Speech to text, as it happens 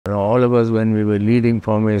All of us, when we were leading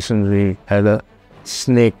formations, we had a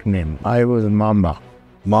snake name. I was Mamba.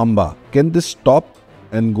 Mamba. Can this stop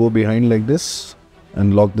and go behind like this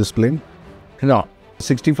and lock this plane? No.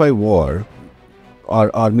 65 war, our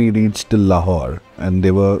army reached till Lahore and they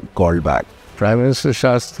were called back. Prime Minister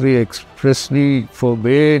Shastri expressly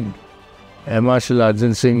forbade Air Marshal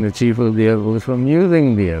Arjun Singh, the Chief of the Air Force, from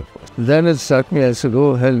using the Air Force. Then it struck me, I said,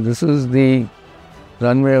 oh hell, this is the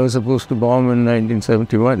runway I was supposed to bomb in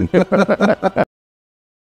 1971.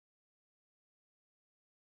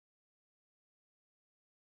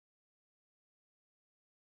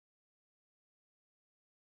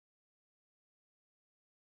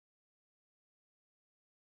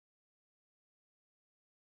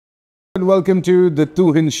 And welcome to the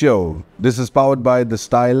Tuhin Show. This is powered by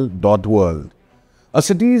Thestyle.world. A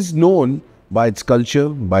city is known by its culture,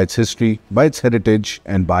 by its history, by its heritage,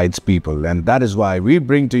 and by its people. And that is why we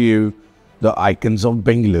bring to you the icons of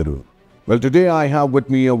Bengaluru. Well, today I have with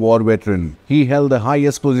me a war veteran. He held the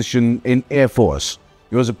highest position in Air Force.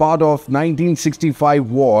 He was a part of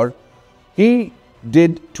 1965 war. He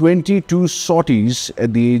did 22 sorties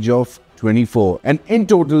at the age of 24. And in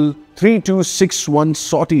total, 3261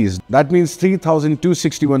 sorties. That means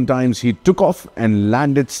 3,261 times he took off and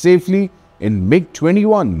landed safely in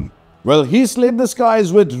MiG-21. Well, he slayed the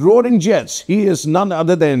skies with roaring jets. He is none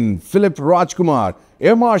other than Philip Rajkumar,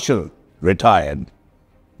 Air Marshal, retired.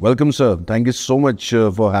 Welcome, sir. Thank you so much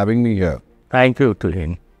for having me here. Thank you,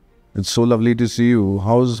 Tuhin. It's so lovely to see you.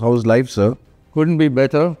 How's life, sir? Couldn't be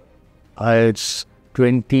better. It's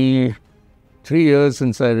 23 years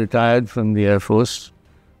since I retired from the Air Force,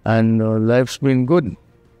 and life's been good.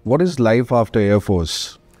 What is life after Air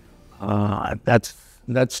Force?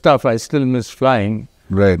 That's tough. I still miss flying.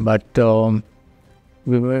 Right. But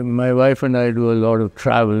my wife and I do a lot of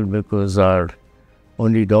travel because our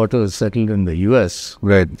only daughter is settled in the US.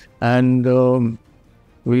 Right. And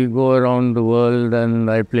we go around the world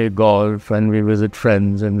and I play golf and we visit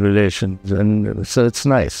friends and relations. And so it's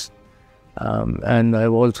nice. And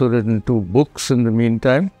I've also written 2 books in the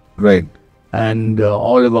meantime. Right. And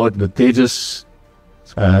all about the Tejas,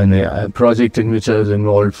 and a project in which I was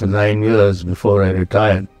involved for 9 years before I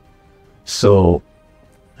retired. So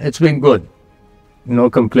it's been good. No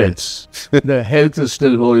complaints. The health is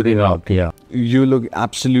still holding out, yeah. You look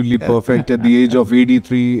absolutely perfect at the age of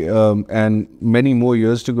 83 and many more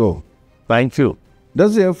years to go. Thank you.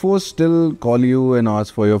 Does the Air Force still call you and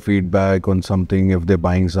ask for your feedback on something, if they're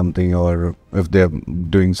buying something or if they're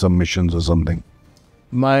doing some missions or something?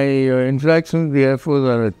 My interactions with the Air Force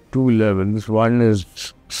are at 2 levels. One is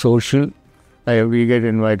social. We get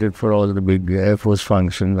invited for all the big Air Force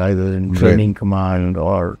functions, either in training command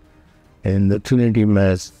or in the Trinity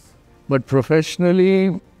mess. But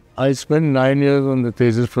professionally, I spent 9 years on the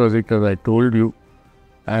Tejas project, as I told you.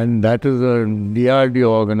 And that is a DRDO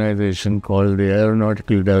organization called the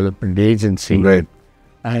Aeronautical Development Agency. Right.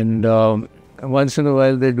 And once in a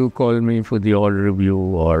while, they do call me for the odd review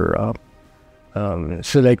or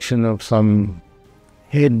selection of some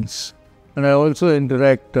heads. And I also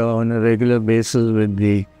interact on a regular basis with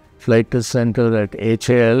the Flight Test Center at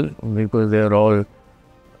HAL because they are all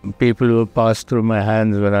people who passed through my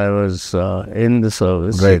hands when I was in the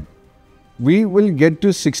service. Right. We will get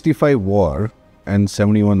to 65 war and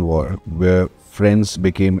 71 war where friends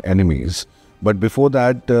became enemies. But before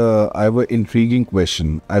that, I have an intriguing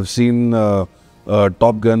question. I've seen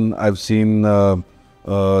Top Gun, I've seen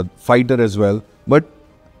Fighter as well. But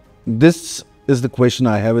this is the question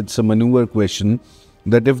I have. It's a maneuver question,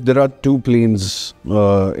 that if there are 2 planes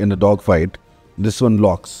in a dogfight, this one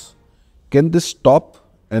locks. Can this stop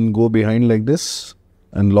and go behind like this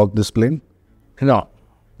and lock this plane? No.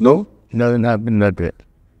 No? Doesn't happen that way.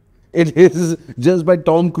 It is just by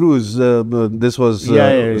Tom Cruise. This was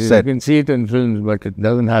yeah, said. You can see it in films, but it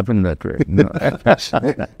doesn't happen that way. No.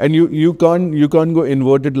 And you can't go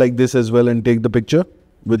inverted like this as well and take the picture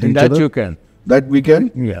with each other? That you can. That we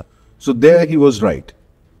can? Yeah. So there he was right.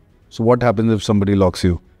 So what happens if somebody locks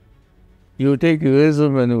you? You take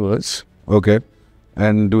evasive maneuvers. Okay.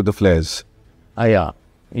 And do the flares. Yeah.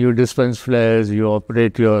 You dispense flares, you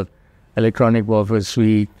operate your electronic warfare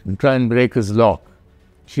suite, and try and break his lock.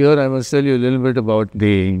 Here I must tell you a little bit about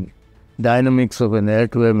the dynamics of an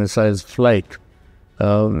air-to-air missile's flight.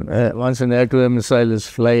 Once an air-to-air missile is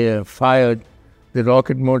fired, the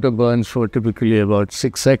rocket motor burns for typically about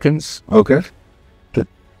 6 seconds. Okay.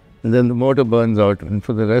 And then the motor burns out. And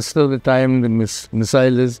for the rest of the time, the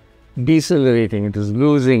missile is decelerating. It is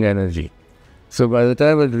losing energy. So by the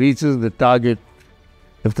time it reaches the target,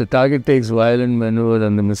 if the target takes violent maneuver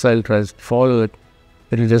and the missile tries to follow it,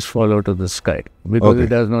 it will just fall out of the sky because it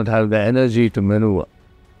does not have the energy to maneuver.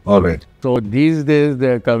 All right. So these days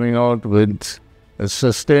they're coming out with a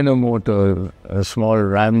sustainer motor, a small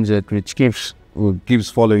ramjet, which Keeps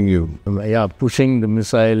following you. pushing the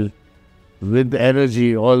missile with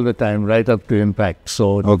energy all the time, right up to impact.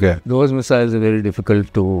 So those missiles are very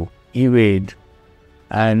difficult to evade,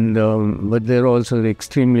 and but they're also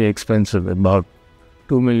extremely expensive, about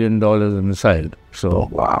 $2 million a missile. So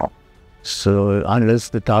wow. So unless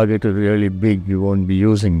the target is really big, you won't be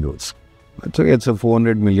using those. So it's a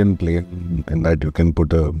 400 million plane, and that you can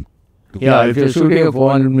put a... If you're shooting a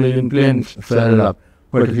 400 million plane, fair enough.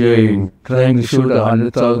 But if you're trying to shoot a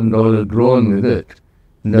 $100,000 drone with it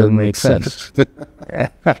doesn't make sense.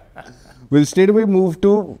 We'll straight away move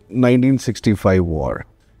to 1965 war.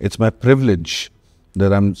 It's my privilege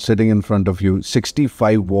that I'm sitting in front of you.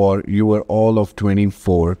 65 war, you were all of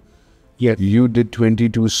 24. Yes. You did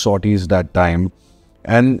 22 sorties that time.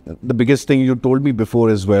 And the biggest thing you told me before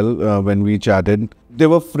as well, when we chatted, there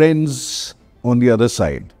were friends on the other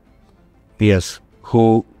side. Yes.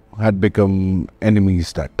 Who had become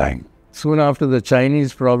enemies that time. Soon after the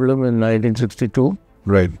Chinese problem in 1962,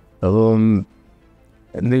 right. The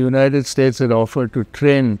United States had offered to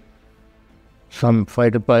train some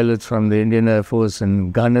fighter pilots from the Indian Air Force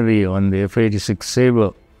in gunnery on the F-86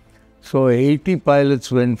 Sabre. So 80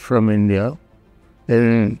 pilots went from India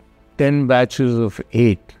in 10 batches of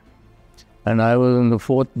 8. And I was in the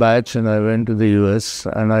 4th batch, and I went to the US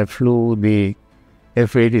and I flew the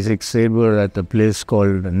F-86 Sabre at a place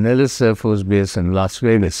called Nellis Air Force Base in Las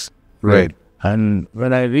Vegas. Right. And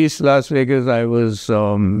when I reached Las Vegas, I was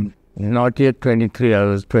not yet 23, I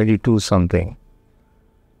was 22 something.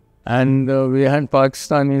 And we had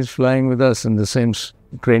Pakistanis flying with us in the same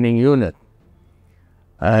training unit.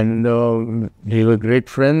 And we were great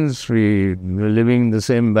friends. We were living in the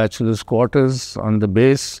same bachelor's quarters on the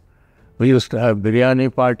base. We used to have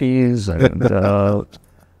biryani parties and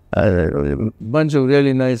a bunch of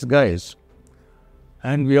really nice guys.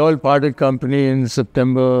 And we all parted company in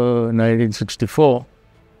September 1964.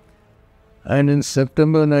 And in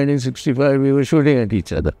September 1965, we were shooting at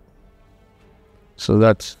each other. So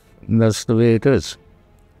that's the way it is.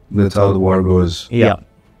 That's how the war goes. Yeah.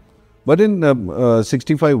 But in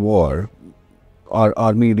 65 war, our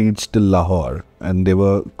army reached Lahore and they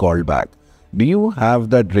were called back. Do you have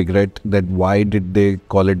that regret that why did they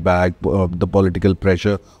call it back, the political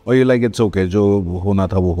pressure? Or you're like, it's okay, jo hona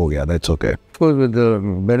tha wo ho gaya, that's okay? Of course, with the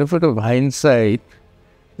benefit of hindsight,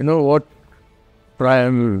 you know what,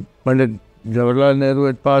 Pandit Jawaharlal Nehru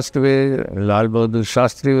had passed away, Lal Bahadur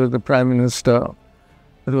Shastri was the Prime Minister.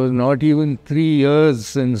 It was not even 3 years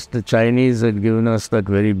since the Chinese had given us that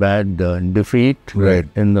very bad defeat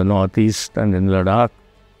in the northeast and in Ladakh.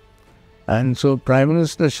 And so Prime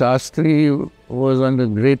Minister Shastri was under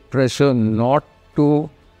great pressure not to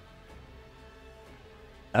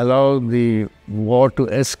allow the war to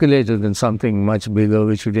escalate into something much bigger,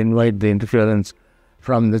 which would invite the interference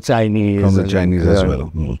from the Chinese. From the Chinese as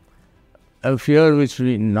well. A fear which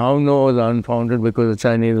we now know is unfounded because the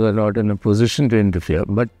Chinese were not in a position to interfere.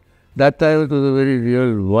 But that time it was a very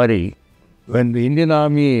real worry. When the Indian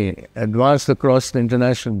Army advanced across the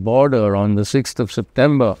international border on the 6th of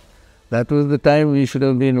September, that was the time we should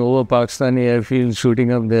have been over Pakistani airfields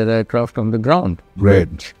shooting up their aircraft on the ground.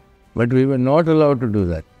 Right. But we were not allowed to do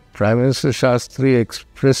that. Prime Minister Shastri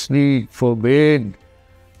expressly forbade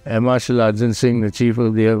Marshal Arjun Singh, the chief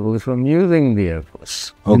of the Air Force, from using the Air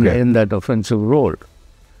Force in that offensive role.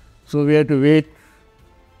 So we had to wait,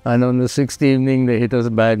 and on the 6th evening they hit us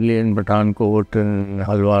badly in Pathankot and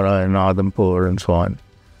Halwara and Adhampur and so on.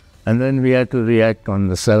 And then we had to react on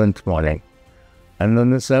the 7th morning. And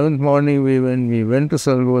on the 7th morning, when we went to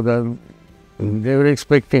Sargodha, they were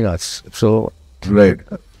expecting us. So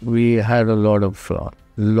we had a lot of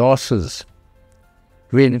losses.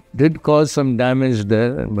 We did cause some damage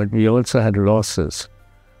there, but we also had losses.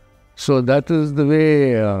 So that is the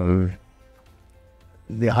way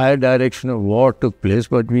the higher direction of war took place,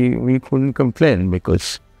 but we couldn't complain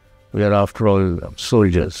because we are, after all,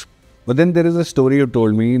 soldiers. But then there is a story you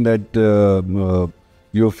told me that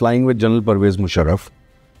you were flying with General Parvez Musharraf,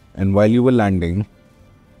 and while you were landing,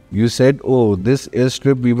 you said, oh, this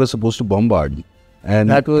airstrip we were supposed to bombard. And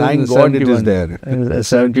that was thank God it is there. In the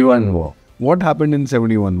 71 war. What happened in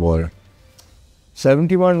 71 war?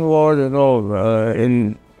 71 war, you know,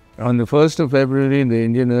 on the 1st of February, the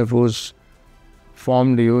Indian Air Force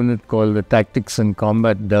formed a unit called the Tactics and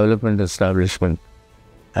Combat Development Establishment.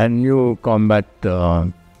 And new combat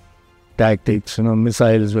tactics, you know,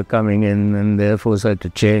 missiles were coming in and the Air Force had to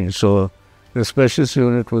change. So the specialist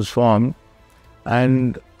unit was formed,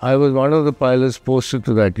 and I was one of the pilots posted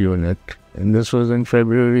to that unit. And this was in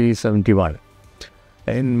February 71.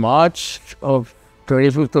 In March of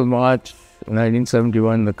 25th of March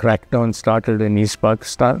 1971, the crackdown started in East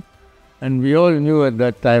Pakistan, and we all knew at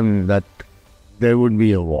that time that there would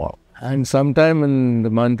be a war. And sometime in the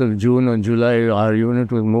month of June or July, our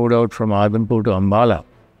unit was moved out from Adhampur to Ambala.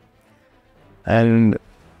 And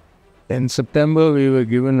in September, we were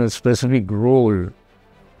given a specific role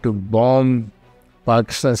to bomb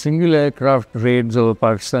Pakistan, single aircraft raids over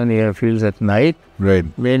Pakistani airfields at night,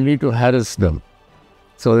 mainly to harass them,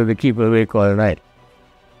 so that they keep awake all night.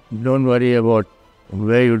 Don't worry about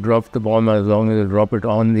where you drop the bomb as long as you drop it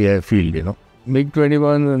on the airfield, you know.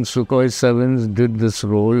 MiG-21 and Sukhoi 7s did this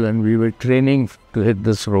role, and we were training to hit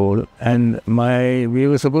this role. And we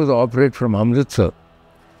were supposed to operate from Amritsar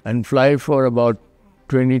and fly for about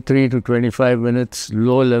 23 to 25 minutes,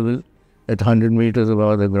 low level, at 100 meters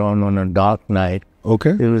above the ground on a dark night.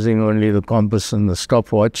 Okay. Using only the compass and the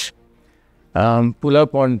stopwatch. Pull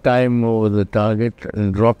up on time over the target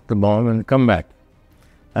and drop the bomb and come back.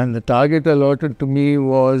 And the target allotted to me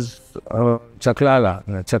was Chaklala,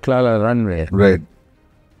 the Chaklala runway. Right.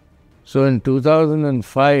 So in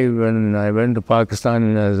 2005, when I went to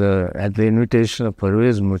Pakistan at the invitation of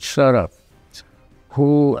Parvez Musharraf,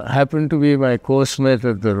 who happened to be my course mate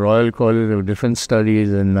at the Royal College of Defence Studies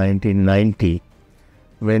in 1990,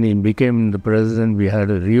 when he became the president, we had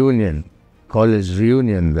a reunion, college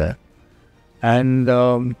reunion there. And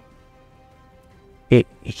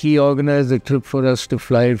he organized a trip for us to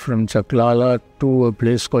fly from Chaklala to a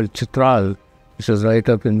place called Chitral, which is right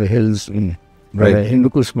up in the hills in the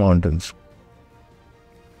Hindukush Mountains.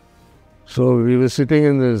 So we were sitting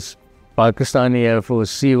in this Pakistani Airforce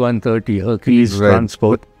C-130 Hercules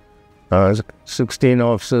transport, 16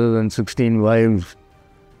 officers and 16 wives,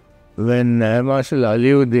 when Air Marshal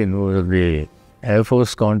Aliuddin, who was the Air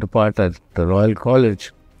Force counterpart at the Royal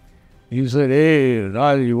College, he said, "Hey,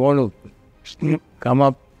 Raj, you want to come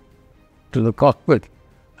up to the cockpit?"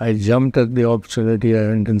 I jumped at the opportunity. I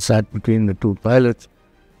went and sat between the two pilots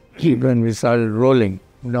when we started rolling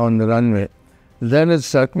down the runway. Then it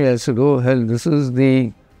struck me. I said, "Oh hell, this is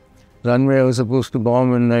the runway I was supposed to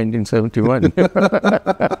bomb in 1971.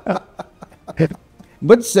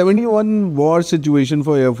 But 71 war situation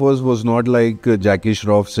for Air Force was not like Jackie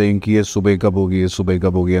Shroff saying ki ye subah kab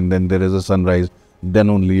hogi, and then there is a sunrise, then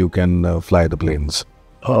only you can fly the planes.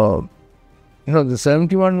 You know, the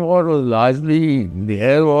 71 war was largely, the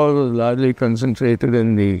air war was largely concentrated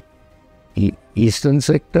in the eastern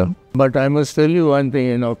sector. But I must tell you one thing,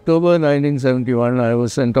 in October 1971, I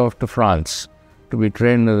was sent off to France to be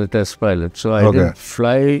trained as a test pilot. So I didn't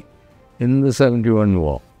fly in the 71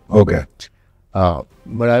 war. Okay.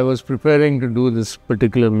 But I was preparing to do this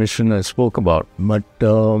particular mission I spoke about. But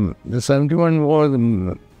the 71 war,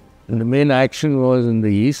 the main action was in the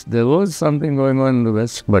east. There was something going on in the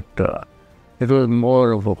west, but it was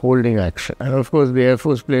more of a holding action. And of course, the Air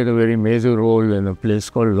Force played a very major role in a place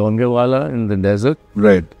called Longewala in the desert.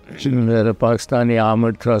 Right. Where a Pakistani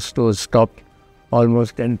armored thrust was stopped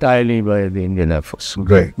almost entirely by the Indian Air Force.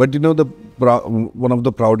 Right. But you know, one of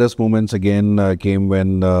the proudest moments again came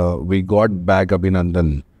when we got back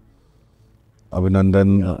Abhinandan.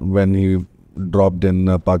 When he dropped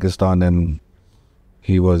in Pakistan and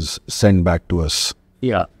he was sent back to us.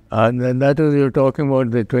 Yeah. And then that was, you're talking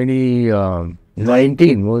about the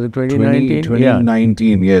 2019. Was it 2019?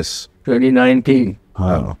 2019, yes. 2019.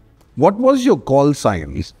 What was your call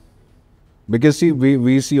sign? Because see,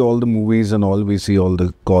 we see all the movies and all, we see all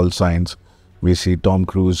the call signs. We see Tom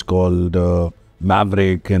Cruise called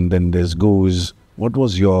Maverick, and then there's Goose. What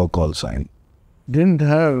was your call sign? Didn't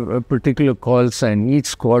have a particular call sign. Each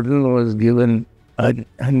squadron was given a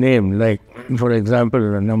name. Like, for example,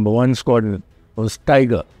 the number 1 squadron was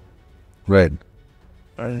Tiger. Right.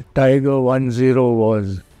 Tiger 10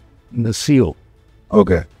 was the CO.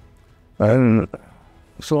 Okay. And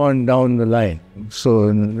so on down the line.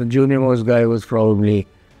 So the junior most guy was probably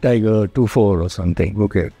Tiger 24 or something.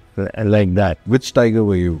 Okay. Like that. Which Tiger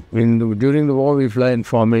were you? During the war, we fly in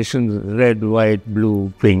formations, red, white,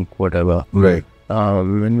 blue, pink, whatever. Right.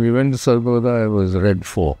 When we went to Sargodha, I was red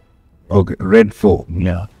 4. Okay, red 4.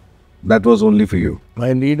 Yeah. That was only for you?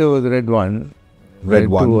 My leader was red 1. Red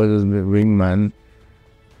 1. 2 was the wingman.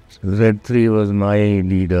 Red 3 was my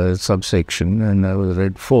leader, subsection, and I was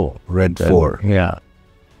red 4. Red 4. Yeah.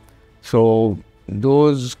 So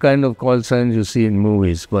those kind of call signs you see in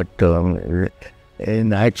movies, but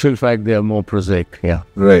in actual fact, they are more prosaic. Yeah.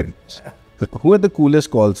 Right. Who had the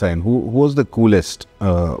coolest call sign? Who was the coolest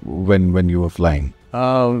when you were flying?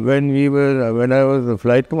 When I was the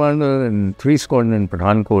flight commander in 3 Squadron in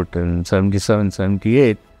Pathankot in 77,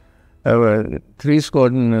 78, 3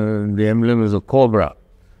 Squadron, the emblem is a cobra.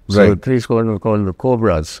 So 3 squadrons were called the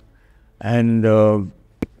Cobras. And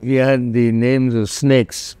we had the names of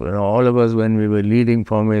snakes. All of us, when we were leading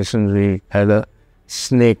formations, we had a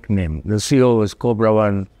snake name. The CO was Cobra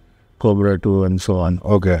 1, Cobra 2, and so on.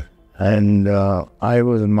 Okay. And I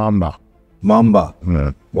was Mamba. Mamba.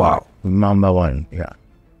 Wow. Mamba 1, yeah.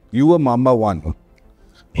 You were Mamba 1.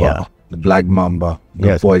 Yeah. The black mamba,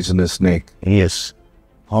 the poisonous snake. Yes.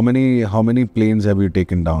 How many planes have you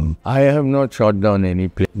taken down? I have not shot down any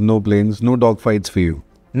plane. No planes, no dogfights for you?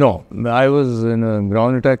 No. I was in a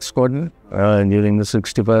ground attack squadron during the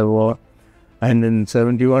 65 war. And in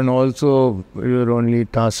 71 also, we were only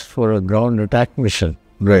tasked for a ground attack mission.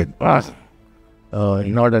 Right.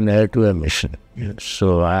 Not an air-to-air mission.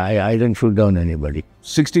 So I didn't shoot down anybody.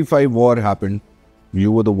 65 war happened.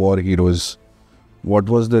 You were the war heroes. What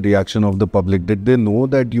was the reaction of the public? Did they know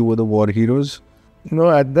that you were the war heroes?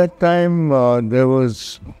 No, at that time, there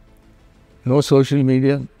was no social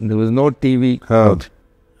media. There was no TV.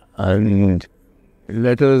 And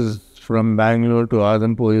letters from Bangalore to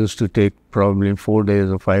Adampo used to take probably 4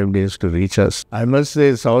 days or 5 days to reach us. I must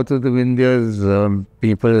say, south of the Vindhyas,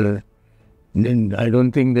 people, I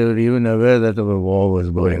don't think they were even aware that a war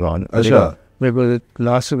was going on. Because it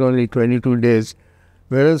lasted only 22 days.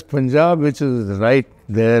 Whereas Punjab, which is right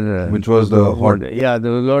there... which was the hot... Yeah,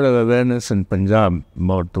 there was a lot of awareness in Punjab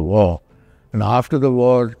about the war. And after the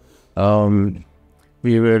war,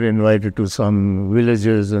 we were invited to some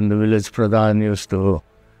villages, and the village pradhan used to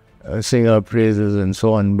sing our praises and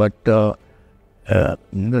so on. But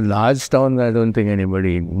in the large towns, I don't think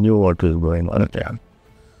anybody knew what was going on there.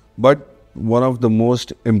 But one of the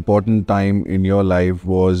most important time in your life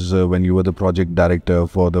was when you were the project director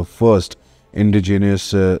for the first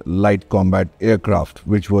indigenous light combat aircraft,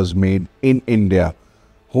 which was made in India,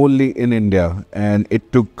 wholly in India, and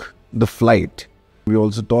it took the flight. We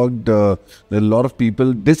also talked, that a lot of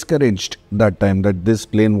people discouraged that time that this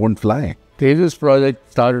plane won't fly. Tejas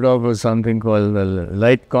project started off with something called the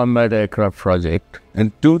Light Combat Aircraft Project.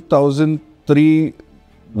 In 2003,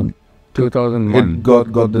 2001. it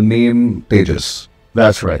got the name Tejas.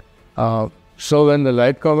 That's right. So when the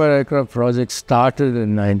Light Combat Aircraft Project started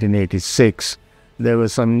in 1986, there were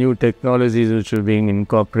some new technologies which were being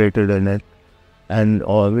incorporated in it. And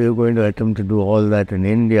we were going to attempt to do all that in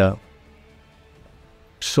India.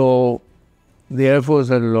 So the Air Force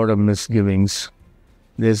had a lot of misgivings.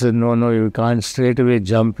 They said, no, you can't straight away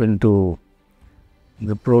jump into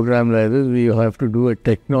the program like this. We have to do a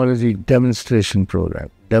technology demonstration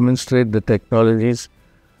program. Demonstrate the technologies,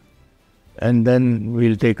 and then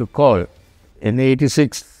we'll take a call. In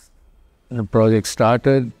 86, the project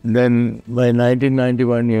started. Then by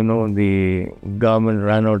 1991, the government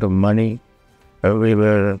ran out of money. We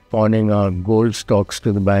were pawning our gold stocks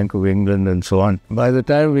to the Bank of England and so on. By the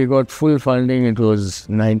time we got full funding, it was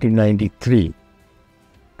 1993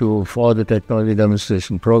 for the technology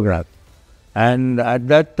demonstration program. And at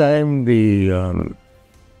that time, Dr.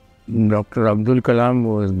 Abdul Kalam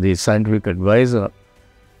was the scientific advisor.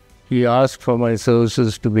 He asked for my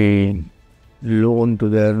services to be loaned to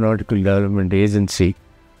the Aeronautical Development Agency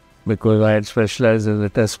because I had specialized as a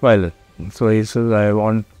test pilot. So he says, I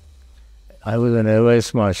was an Air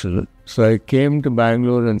Vice Marshal. So I came to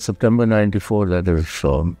Bangalore in September 94, that is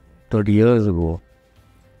 30 years ago.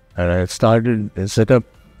 And I set up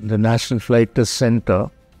the National Flight Test Center,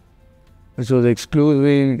 which was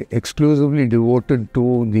exclusively devoted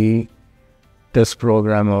to the test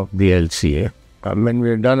program of the LCA. When we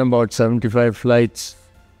had done about 75 flights,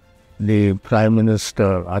 the Prime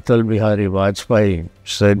Minister, Atal Bihari Vajpayee,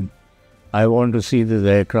 said, I want to see this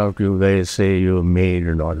aircraft you guys say you made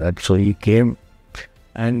and all that. So he came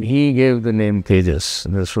and he gave the name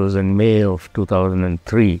Tejas. This was in May of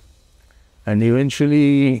 2003. And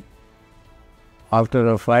eventually, after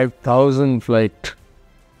a 5,000 flight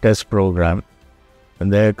test program,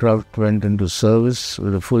 and the aircraft went into service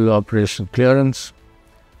with a full operational clearance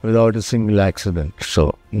without a single accident.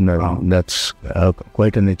 So, that's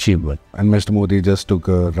quite an achievement. And Mr. Modi just took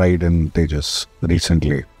a ride in Tejas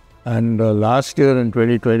recently. And last year in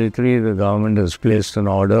 2023, the government has placed an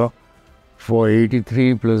order for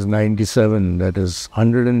 83 plus 97, that is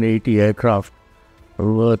 180 aircraft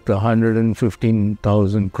worth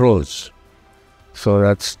 115,000 crores. So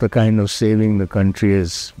that's the kind of saving the country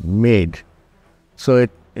has made. So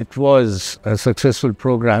it was a successful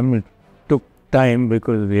program. It took time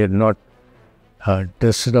because we had not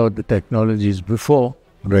tested out the technologies before.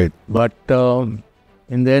 Right. But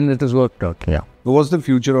in the end, it has worked out. Yeah. What's the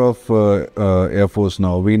future of Air Force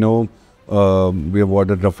now? We know we have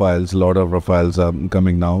ordered Rafales. A lot of Rafales are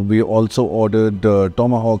coming now. We also ordered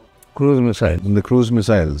Tomahawk cruise missiles. The cruise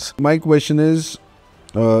missiles. My question is,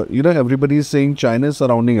 everybody is saying China is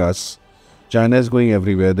surrounding us. China is going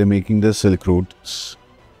everywhere. They're making the Silk Route.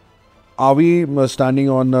 Are we standing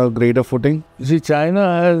on a greater footing? You see, China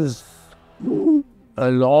has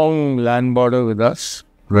a long land border with us.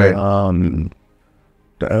 Right.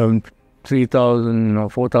 3,000 or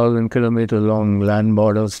 4,000 kilometer long land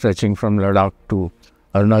border stretching from Ladakh to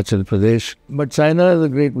Arunachal Pradesh. But China has a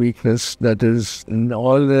great weakness, that is,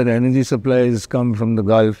 all their energy supplies come from the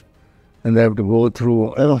Gulf, and they have to go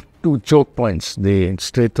through two choke points, the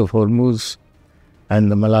Strait of Hormuz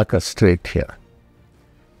and the Malacca Strait here.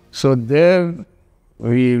 So there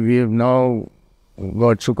we have now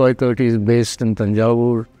got Sukhoi 30s based in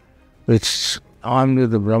Tanjavur, which armed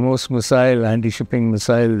with the BrahMos missile, anti-shipping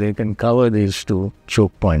missile, they can cover these two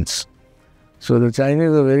choke points. So the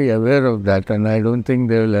Chinese are very aware of that, and I don't think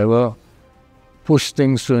they'll ever push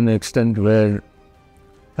things to an extent where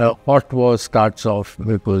a hot war starts off,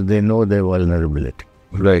 because they know their vulnerability.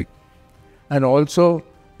 Right. And also,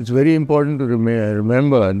 it's very important to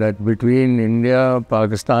remember that between India,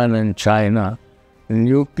 Pakistan and China,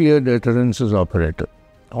 nuclear deterrence is operated.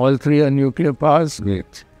 All three are nuclear powers.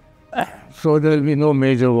 Great. So there will be no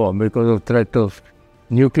major war because of threat of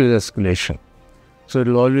nuclear escalation. So it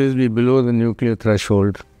will always be below the nuclear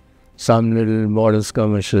threshold. Some little border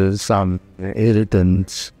skirmishes, some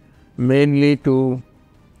irritants, mainly to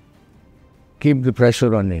keep the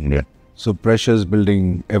pressure on India. So pressure is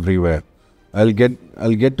building everywhere. I'll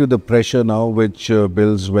get to the pressure now, which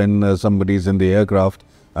builds when somebody is in the aircraft.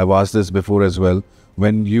 I've asked this before as well.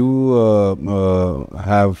 When you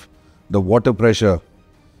have the water pressure,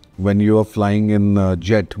 when you are flying in a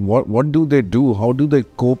jet, what do they do? How do they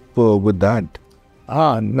cope with that?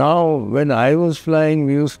 Now when I was flying,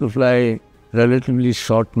 we used to fly relatively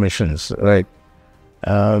short missions, right?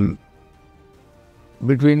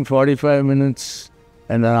 Between 45 minutes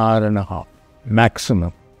and an hour and a half,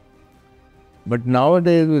 maximum. But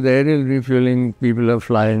nowadays with aerial refueling, people are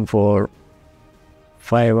flying for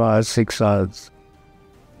 5 hours, 6 hours.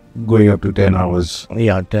 Going up to 10 hours.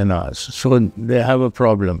 Yeah, 10 hours. So they have a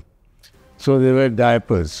problem. So they wear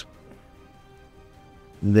diapers.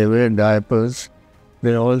 They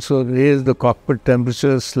also raise the cockpit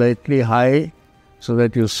temperature slightly high so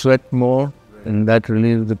that you sweat more, and that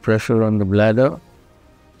relieves the pressure on the bladder.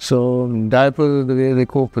 So diapers is the way they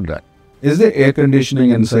cope with that. Is there air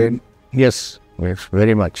conditioning inside? Yes,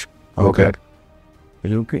 very much. Okay.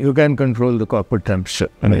 You can control the cockpit temperature.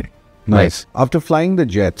 Nice. After flying the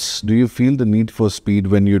jets, do you feel the need for speed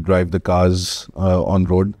when you drive the cars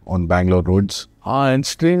on Bangalore roads? And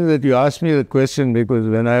strange that you asked me the question, because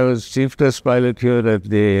when I was chief test pilot here at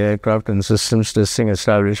the Aircraft and Systems Testing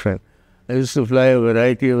Establishment, I used to fly a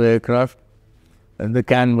variety of aircraft, the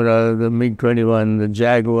Canberra, the MiG-21, the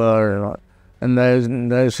Jaguar, and I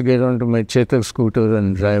used to get onto my Chetak scooter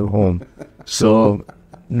and drive home. So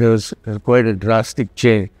there was quite a drastic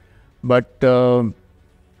change. But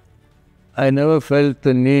I never felt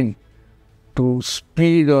the need to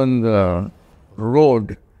speed on the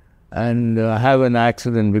road and have an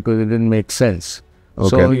accident, because it didn't make sense. Okay.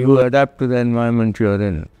 So you adapt to the environment you're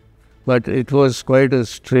in. But it was quite a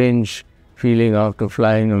strange feeling after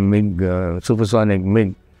flying a MiG, supersonic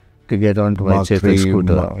MiG, to get onto my Chetak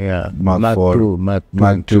scooter. Mach 4,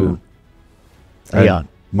 Mach 2. Yeah.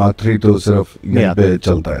 Mach 3 to sirf yahan pe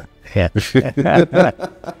chalta hai. Yeah.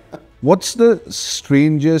 What's the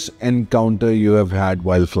strangest encounter you have had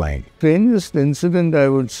while flying? Strangest incident, I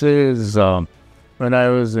would say, is when I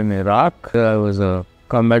was in Iraq. I was a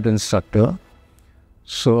combat instructor.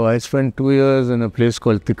 So I spent 2 years in a place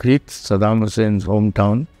called Tikrit, Saddam Hussein's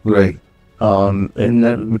hometown. Right.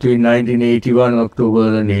 Between 1981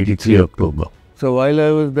 October and 83 October. So while I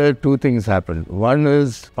was there, two things happened. One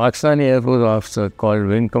is Pakistani Air Force officer called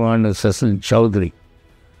Wing Commander Cecil Chowdhury,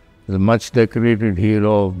 a much decorated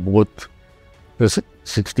hero of both the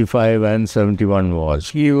 65 and 71 wars.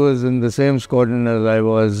 He was in the same squadron as I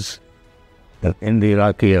was in the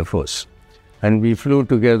Iraqi Air Force. And we flew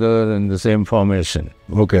together in the same formation.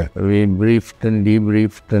 Okay. We briefed and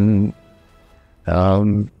debriefed and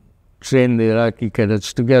trained the Iraqi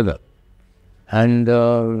cadets together. And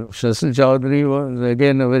Cecil Chowdhury was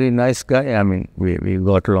again a very nice guy. I mean, we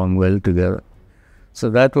got along well together. So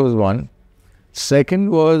that was one.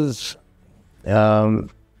 Second was, one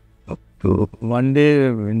day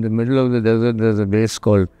in the middle of the desert, there's a base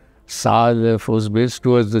called Saad Air Force Base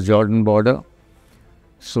towards the Jordan border.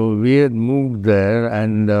 So we had moved there,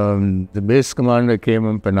 and the base commander came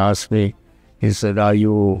up and asked me, he said, "Are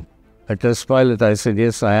you a test pilot?" I said,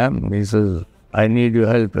 "Yes, I am." He says, "I need your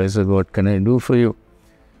help." I said, "What can I do for you?"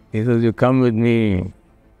 He says, "You come with me."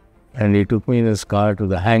 And he took me in his car to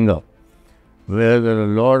the hangar where there are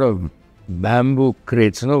a lot of bamboo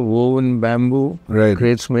crates, woven bamboo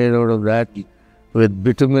crates made out of that with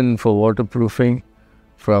bitumen for waterproofing,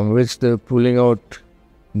 from which they're pulling out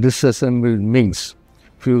disassembled wings,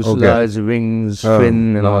 fuselage, wings,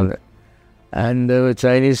 fin and all that. And there were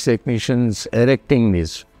Chinese technicians erecting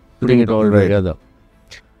these, putting it all together.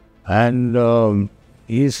 And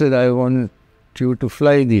he said, I want you to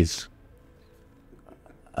fly these.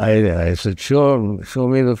 I said, sure, show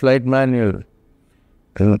me the flight manual.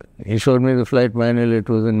 And he showed me the flight manual, it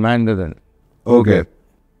was in Mandarin. Okay.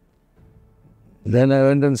 Then I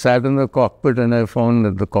went and sat in the cockpit and I found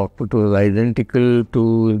that the cockpit was identical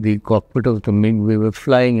to the cockpit of the MiG we were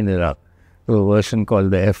flying in Iraq, a version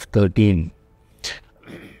called the F-13.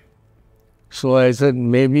 So I said,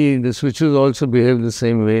 maybe the switches also behave the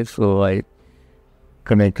same way. So I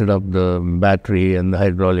connected up the battery and the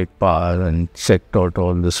hydraulic power and checked out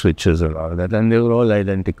all the switches and all that, and they were all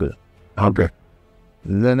identical. Okay.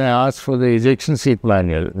 Then I asked for the ejection seat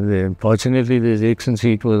manual. Fortunately, the ejection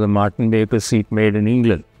seat was a Martin Baker seat made in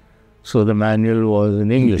England. So the manual was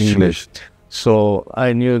in English. So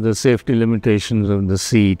I knew the safety limitations of the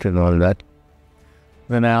seat and all that.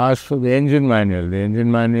 Then I asked for the engine manual. The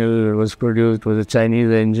engine manual was produced with a Chinese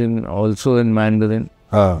engine, also in Mandarin.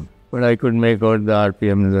 But I could make out the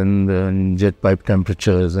RPMs and the jet pipe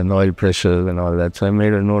temperatures and oil pressures and all that. So I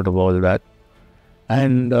made a note of all that.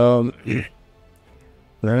 And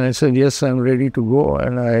then I said, yes, I'm ready to go.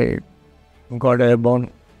 And I got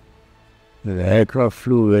airborne. The aircraft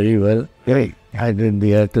flew very well. I did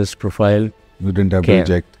the air test profile. You didn't have to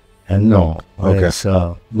eject? And no. Okay.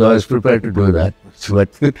 I was prepared to do that. But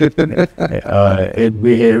it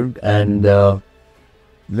behaved. And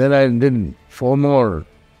then I did 4 more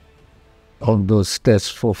of those tests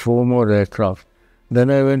for 4 more aircraft.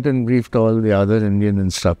 Then I went and briefed all the other Indian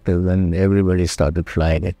instructors and everybody started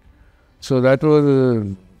flying it. So that was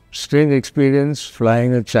a strange experience,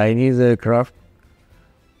 flying a Chinese aircraft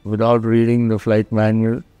without reading the flight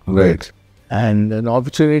manual. Right. And an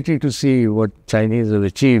opportunity to see what Chinese have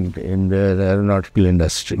achieved in their aeronautical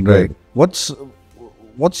industry. Right. What's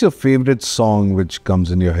your favorite song which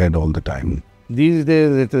comes in your head all the time? These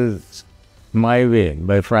days it is My Way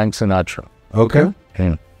by Frank Sinatra. Okay.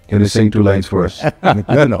 Yeah. Can you sing 2 lines for us?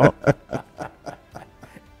 No.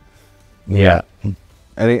 Yeah.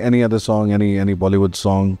 Any other song, any Bollywood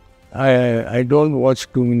song? I don't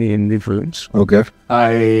watch too many Hindi films. Okay.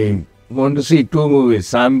 I want to see 2 movies,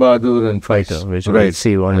 Sam Bahadur and Fighter, which I'll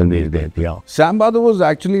see one of these days. Yeah. Sam Bahadur was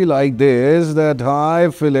actually like this, that, hi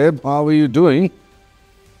Philip, how are you doing?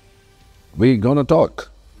 We're gonna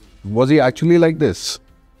talk. Was he actually like this?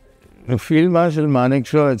 Field Marshal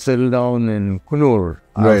Manekshaw had settled down in Kunur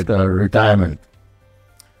after retirement.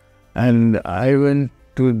 And I went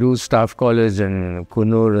to do staff college in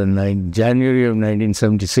Kunur in January of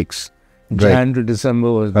 1976. Jan to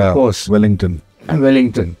December was the course. Wellington.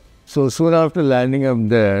 So soon after landing up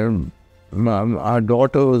there, our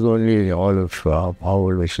daughter was only how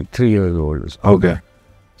old was she? 3 years old. Okay.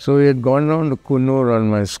 So we had gone down to Kunur on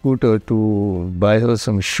my scooter to buy her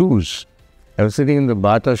some shoes. I was sitting in the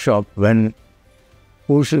Bata shop when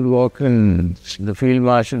who should walk in? The Field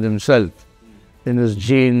Marshal himself, in his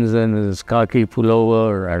jeans and his khaki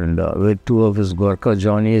pullover and with 2 of his Gorkha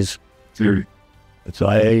Johnnies. So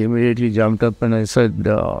I immediately jumped up and I said,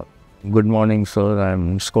 good morning, sir,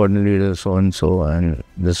 I'm squadron leader so-and-so and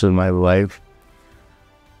this is my wife.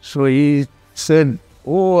 So he said,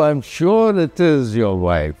 oh, I'm sure it is your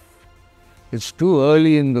wife. It's too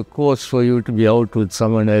early in the course for you to be out with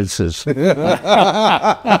someone else's.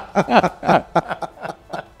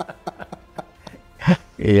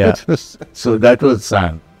 Yeah. So that was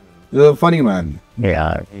Sam. A funny man.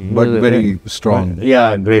 Yeah. But very strong.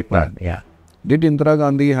 Yeah, great man. Yeah. Did Indira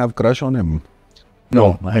Gandhi have crush on him?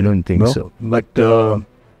 No, I don't think so. But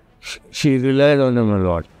she relied on him a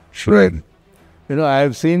lot. Right. I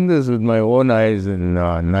have seen this with my own eyes in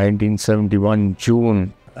 1971,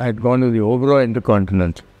 June. I had gone to the Oberoi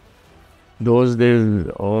Intercontinental. Those days,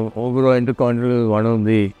 Oberoi Intercontinental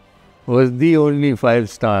was the only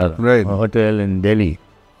 5-star hotel in Delhi.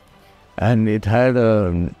 And it had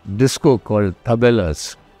a disco called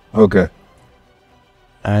Tabelas. Okay.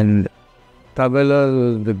 And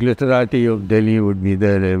Tabelas, the glitterati of Delhi would be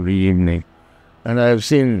there every evening. And I have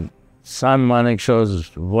seen Sam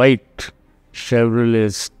Manekshaw's white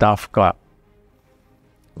Chevrolet staff car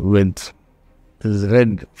with his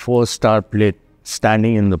red 4-star plate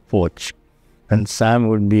standing in the porch. And Sam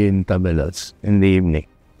would be in Tabelas in the evening.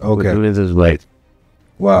 Okay. With his wife.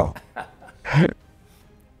 Wow.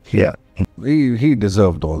 Yeah. He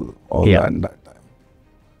deserved all that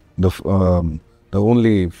time. The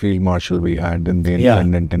only field marshal we had in the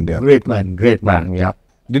independent India. Great man, yeah.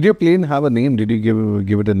 Did your plane have a name? Did you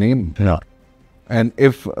give it a name? No. And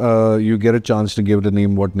if you get a chance to give it a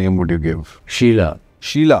name, what name would you give? Sheila.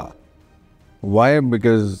 Sheila. Why?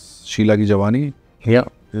 Because Sheila ki Jawani? Yeah.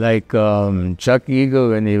 Like Chuck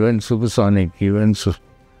Yeager, when he went supersonic, he went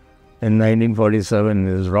in 1947,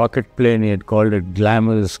 his rocket plane, he had called it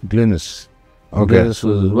Glamorous Glynis. Okay. Glynis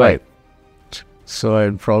was his wife. So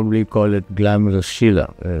I'd probably call it Glamorous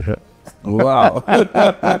Sheila. Wow.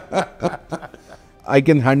 I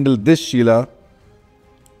can handle this Sheila.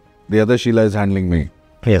 The other Sheila is handling me.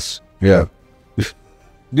 Yes. Yeah.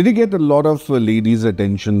 Did you get a lot of ladies'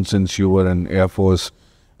 attention since you were in Air Force?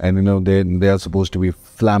 And you know, they are supposed to be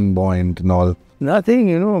flamboyant and all. Nothing,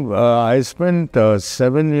 you know. I spent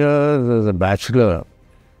 7 years as a bachelor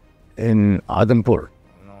in Adhampur.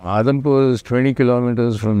 Adhampur is 20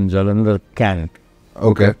 kilometers from Jalandhar, Kent.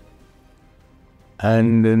 Okay.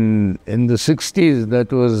 And in the 60s,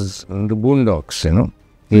 that was the boondocks, you know.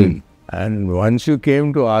 And once you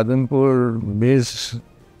came to Adhampur base,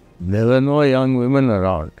 there were no young women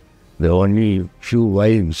around. There were only few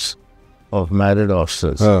wives of married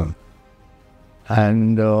officers.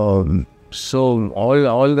 And so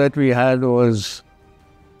all that we had was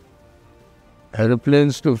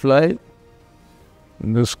aeroplanes to fly,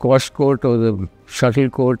 the squash court or the shuttle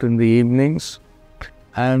court in the evenings,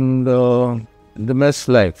 and the mess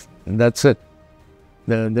life. That's it.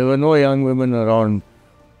 There were no young women around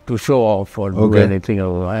to show off or do anything.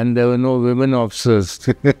 And there were no women officers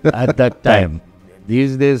at that time.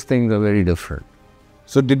 These days things are very different.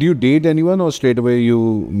 So did you date anyone or straight away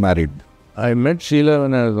you married? I met Sheila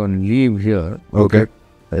when I was on leave here. Okay.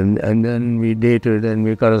 And then we dated and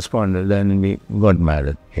we corresponded and we got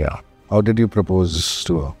married. Yeah. How did you propose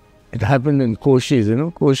to her? It happened in Koshi's, you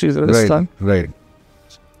know, Koshi's restaurant. Right.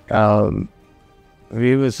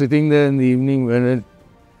 We were sitting there in the evening when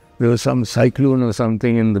there was some cyclone or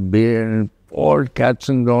something in the bay and all cats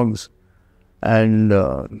and dogs. And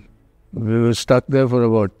we were stuck there for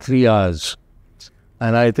about 3 hours.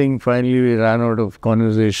 And I think finally we ran out of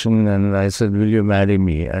conversation and I said, will you marry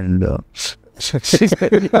me? And she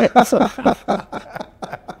said, yes.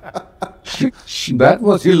 That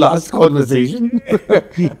was your last conversation?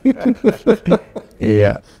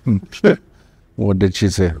 Yeah. What did she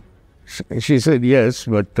say? She said yes,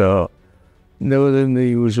 but there was the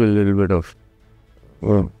usual little bit of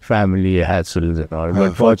family hassles and all.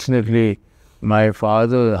 But fortunately, my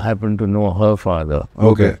father happened to know her father.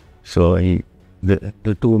 Okay. So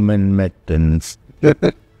the two men met and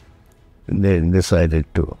they decided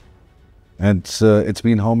to. And it's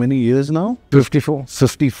been how many years now? 54.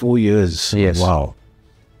 54 years. Yes. Wow.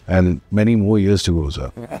 And many more years to go,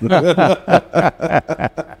 sir.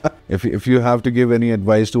 If you have to give any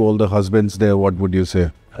advice to all the husbands there, what would you say?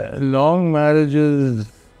 Long marriages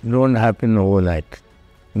don't happen overnight.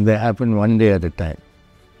 They happen one day at a time.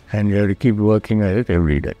 And you have to keep working at it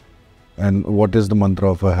every day. And what is the mantra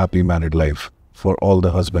of a happy married life for all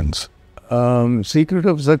the husbands? Secret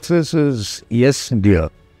of success is yes, dear.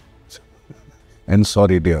 And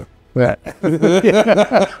sorry, dear. Well,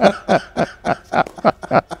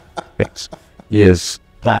 yes.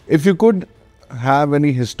 If you could have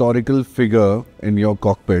any historical figure in your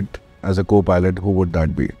cockpit as a co-pilot, who would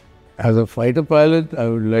that be? As a fighter pilot, I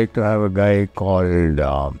would like to have a guy called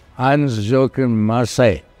Hans-Joachim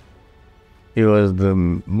Marshal. He was the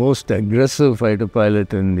most aggressive fighter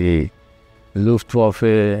pilot in the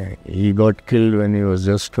Luftwaffe. He got killed when he was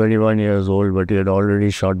just 21 years old, but he had already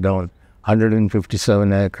shot down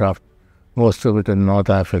 157 aircraft, most of it in North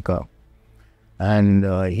Africa. And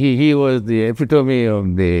he was the epitome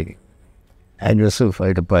of the aggressive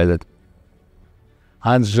fighter pilot.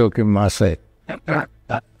 Hans-Joachim Marshal.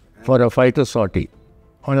 For a fighter sortie.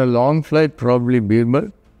 On a long flight, probably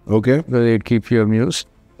Birbal. Okay. Because it keeps you amused.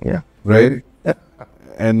 Yeah. Right.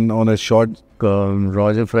 And on a short...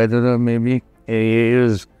 Roger Federer, maybe. He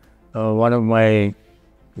is one of my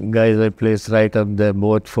guys I placed right up there,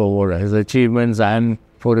 both for his achievements and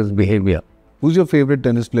for his behavior. Who's your favorite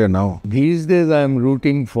tennis player now? These days, I'm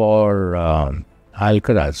rooting for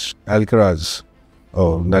Alcaraz. Alcaraz.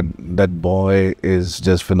 Oh, that boy is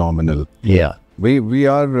just phenomenal. Yeah. We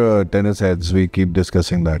are tennis heads. We keep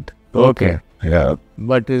discussing that. Okay. Yeah.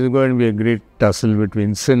 But it's going to be a great tussle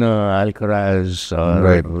between Sinner, Alcaraz,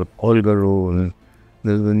 right. Olga Rune.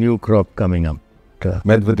 There's a new crop coming up.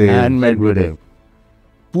 Medvedev. And Medvedev.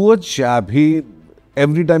 Poor chap.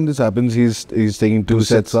 Every time this happens, he's taking two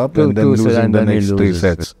sets up and then losing the next 3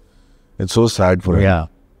 sets. It's so sad for him. Yeah.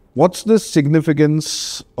 What's the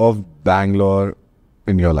significance of Bangalore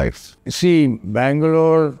in your life? See,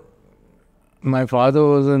 Bangalore, My father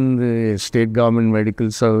was in the state government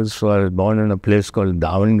medical service, so I was born in a place called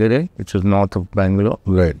Davangere, which is north of Bangalore.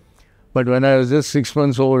 Right. But when I was just 6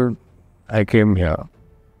 months old, I came here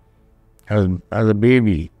as a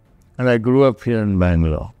baby, and I grew up here in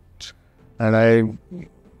Bangalore. And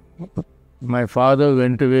my father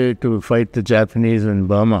went away to fight the Japanese in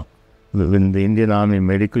Burma, in the Indian Army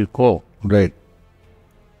Medical Corps. Right.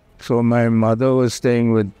 So my mother was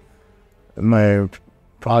staying with my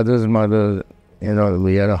father's mother. You know,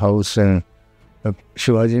 we had a house in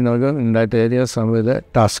Shivaji Nagar, in that area, somewhere there,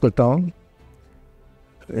 Tasker Town.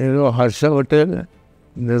 You know, Harsha Hotel.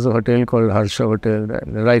 There's a hotel called Harsha Hotel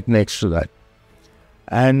right next to that.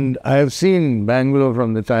 And I have seen Bangalore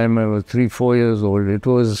from the time I was 3-4 years old. It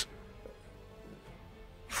was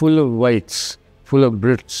full of whites, full of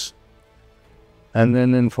Brits. And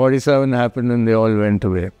then in 47 happened and they all went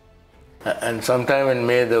away. And sometime in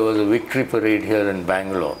May there was a victory parade here in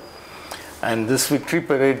Bangalore. And this victory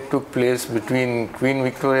parade took place between Queen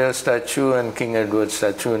Victoria's statue and King Edward's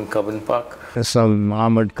statue in Cubbon Park. Some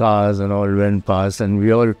armored cars and all went past and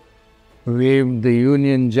we all waved the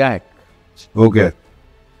Union Jack. Okay.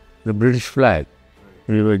 The British flag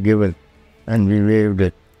we were given and we waved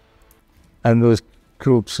it. And those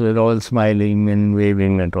troops were all smiling and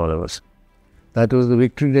waving at all of us. That was the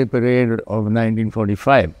Victory Day parade of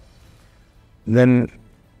 1945. Then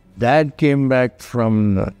Dad came back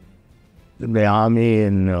from the army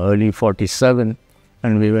in early 47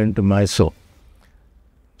 and we went to Mysore.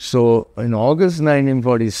 So in August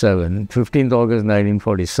 1947, 15th August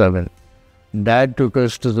 1947, Dad took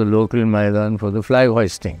us to the local Maidan for the flag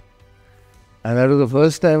hoisting. And that was the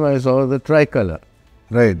first time I saw the tricolour.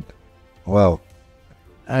 Right. Wow.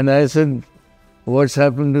 And I said, what's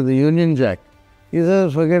happened to the Union Jack? He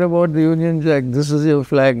said, forget about the Union Jack, this is your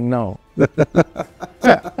flag now.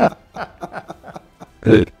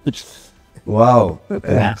 Wow.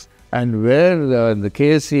 And where the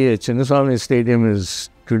KSCA Chinnaswamy Stadium is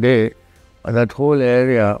today, that whole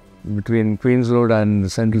area between Queens Road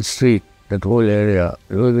and Central Street, that whole area,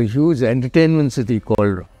 it was a huge entertainment city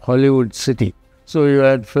called Hollywood City. So you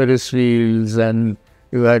had Ferris wheels and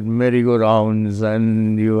you had merry-go-rounds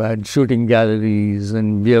and you had shooting galleries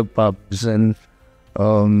and beer pubs and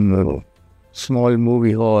small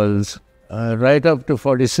movie halls, right up to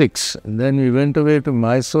 46. And then we went away to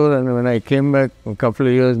Mysore, and when I came back a couple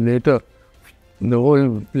of years later, the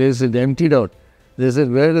whole place had emptied out. They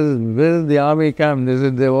said, where is the army camp? They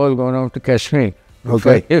said, they've all gone off to Kashmir.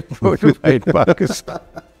 Okay. To fight Pakistan.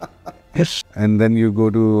 And then you go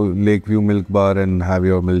to Lakeview Milk Bar and have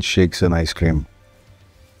your milkshakes and ice cream.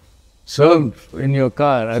 Served in your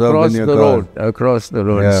car, across the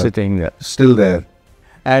road, Yeah. sitting there. Still there.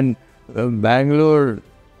 And Bangalore,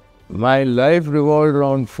 my life revolved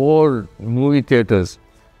around 4 movie theatres.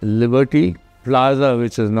 Liberty, Plaza,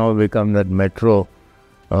 which has now become that metro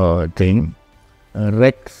thing.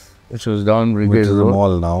 Rex, which was down Brigade Which is a Road.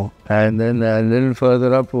 mall now. And then a little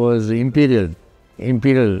further up was Imperial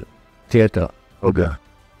Theatre. Okay.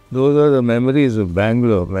 Those are the memories of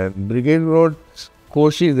Bangalore. Brigade Road,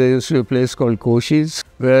 Koshi, there used to be a place called Koshi's,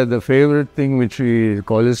 where the favorite thing which we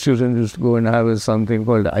college students used to go and have is something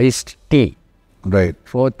called iced tea Right.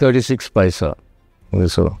 for 36 paisa.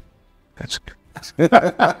 So, that's good.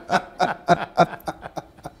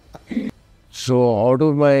 So, out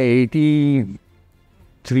of my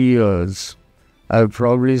 83 years, I've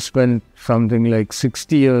probably spent something like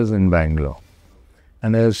 60 years in Bangalore.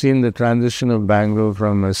 And I've seen the transition of Bangalore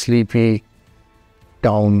from a sleepy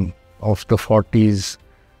town of the 40s.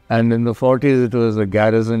 And in the 40s, it was a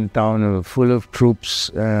garrison town full of troops,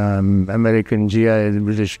 American GIs,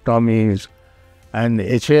 British Tommies. And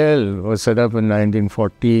HAL was set up in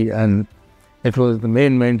 1940, and it was the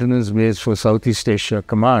main maintenance base for Southeast Asia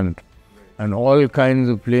Command. And all kinds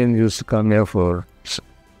of planes used to come here for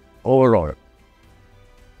overall.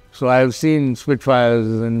 So I've seen Spitfires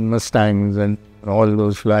and Mustangs and all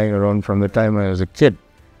those flying around from the time I was a kid.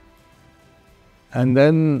 And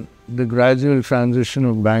then the gradual transition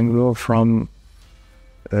of Bangalore from,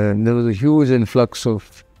 there was a huge influx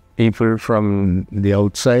of people from the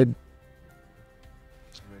outside.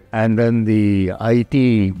 And then the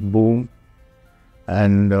IT boom.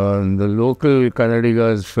 And the local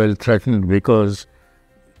Kannadigas felt threatened because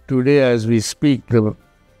today as we speak,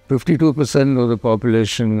 52% of the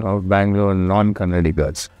population of Bangalore are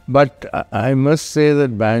non-Kannadigas. But I must say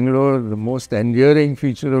that Bangalore, the most enduring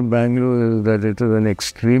feature of Bangalore is that it is an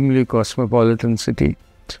extremely cosmopolitan city,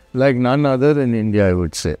 like none other in India, I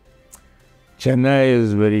would say. Chennai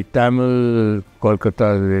is very Tamil,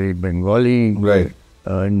 Kolkata is very Bengali, Right.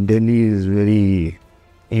 And Delhi is very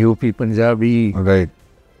UP Punjabi. Right.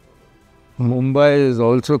 Mumbai is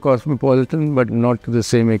also cosmopolitan, but not to the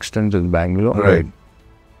same extent as Bangalore. Right.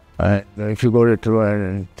 And if you go to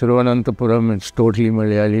Thiruvananthapuram, it's totally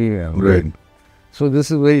Malayali. Right. So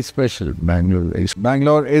this is very special, Bangalore.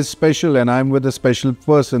 Bangalore is special, and I'm with a special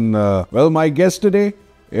person. Well, my guest today,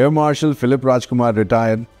 Air Marshal Philip Rajkumar,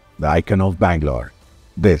 retired, the icon of Bangalore.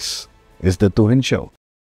 This is the Tuhin Show.